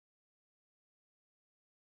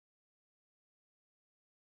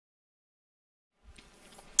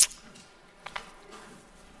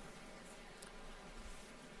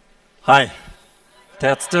Hi,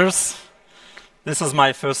 TEDsters. This is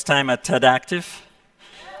my first time at TEDActive,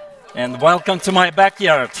 and welcome to my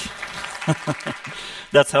backyard.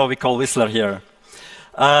 That's how we call Whistler here.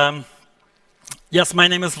 Yes, my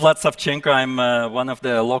name is Vlad Savchenko. I'm one of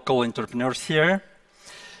the local entrepreneurs here.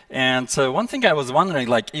 And one thing I was wondering,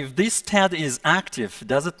 like, if this TED is active,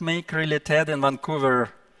 does it make really TED in Vancouver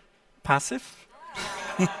passive?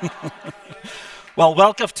 Well,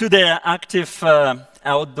 welcome to the active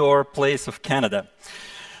outdoor place of Canada.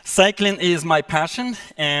 Cycling is my passion,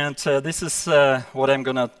 and this is what I'm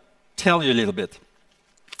going to tell you a little bit.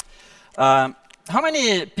 How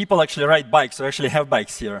many people actually ride bikes or actually have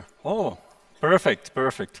bikes here? Oh, perfect,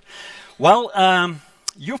 perfect. Well,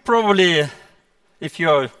 you probably, if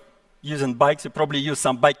you're using bikes, you probably use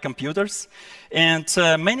some bike computers. And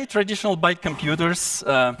many traditional bike computers,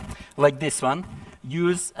 like this one,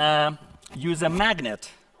 use a magnet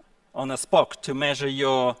on a spoke to measure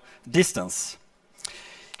your distance.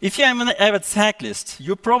 If you're an avid cyclist,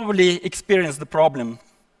 you probably experience the problem,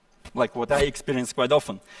 like what I experience quite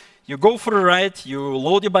often. You go for a ride, you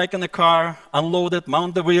load your bike in the car, unload it,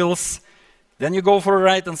 mount the wheels, then you go for a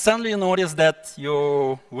ride, and suddenly you notice that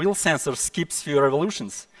your wheel sensor skips few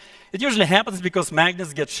revolutions. It usually happens because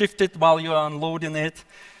magnets get shifted while you're unloading it.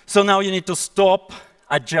 So now you need to stop,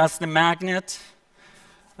 adjust the magnet,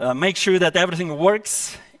 make sure that everything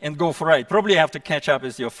works, and go for a ride. Probably you have to catch up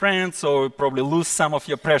with your friends, or probably lose some of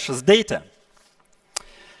your precious data.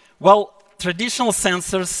 Well, traditional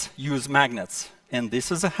sensors use magnets, and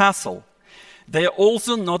this is a hassle. They're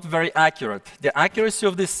also not very accurate. The accuracy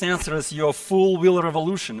of this sensor is your full wheel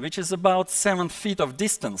revolution, which is about 7 feet of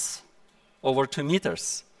distance over 2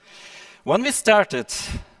 meters. When we started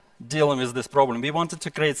dealing with this problem, we wanted to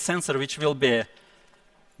create a sensor which will be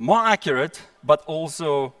more accurate, but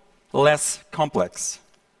also less complex.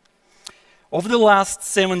 Over the last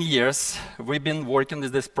 7 years, we've been working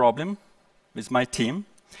with this problem with my team,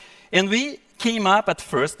 and we came up at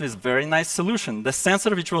first with a very nice solution. The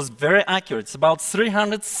sensor, which was very accurate, it's about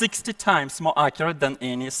 360 times more accurate than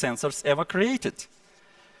any sensors ever created.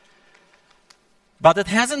 But it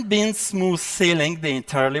hasn't been smooth sailing the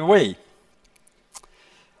entire way.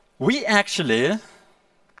 We actually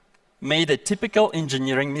made a typical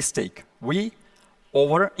engineering mistake. We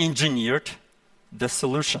over-engineered the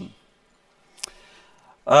solution.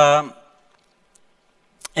 And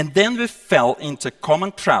then we fell into a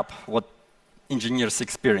common trap, what engineers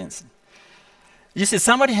experience. You see,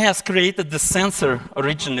 somebody has created the sensor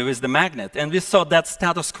originally with the magnet, and we saw that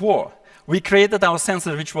status quo. We created our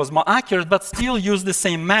sensor which was more accurate, but still used the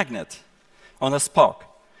same magnet on a spoke.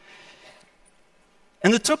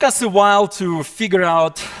 And it took us a while to figure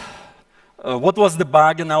out what was the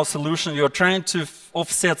bug in our solution. We were trying to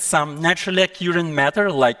offset some naturally occurring matter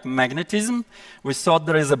like magnetism. We thought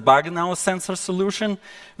there is a bug in our sensor solution.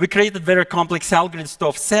 We created very complex algorithms to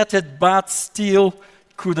offset it, but still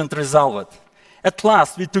couldn't resolve it. At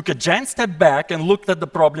last, we took a giant step back and looked at the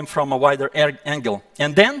problem from a wider angle.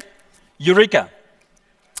 And then, eureka!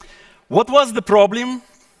 What was the problem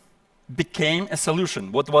became a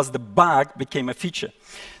solution. What was the bug became a feature.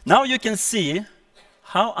 Now you can see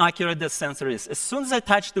how accurate this sensor is. As soon as I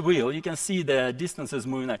touch the wheel, you can see the distance is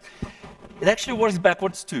moving. It actually works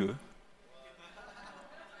backwards too.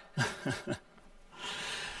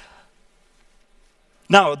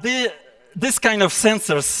 Now, this kind of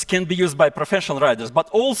sensors can be used by professional riders, but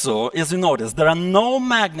also, as you notice, there are no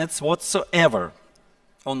magnets whatsoever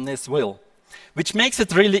on this wheel, which makes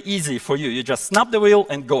it really easy for you. You just snap the wheel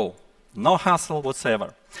and go. No hassle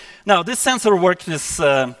whatsoever. Now, this sensor works with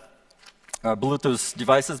Bluetooth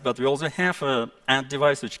devices, but we also have an ANT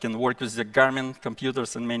device which can work with the Garmin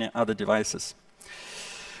computers and many other devices.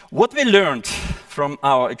 What we learned from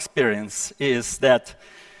our experience is that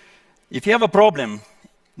if you have a problem,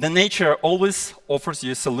 the nature always offers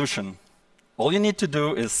you a solution. All you need to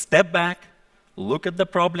do is step back, look at the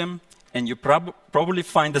problem, and you probably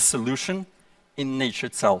find the solution in nature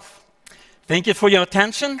itself. Thank you for your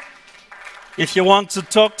attention. If you want to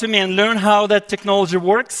talk to me and learn how that technology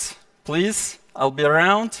works, please, I'll be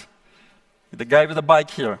around. The guy with the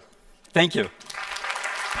bike here. Thank you.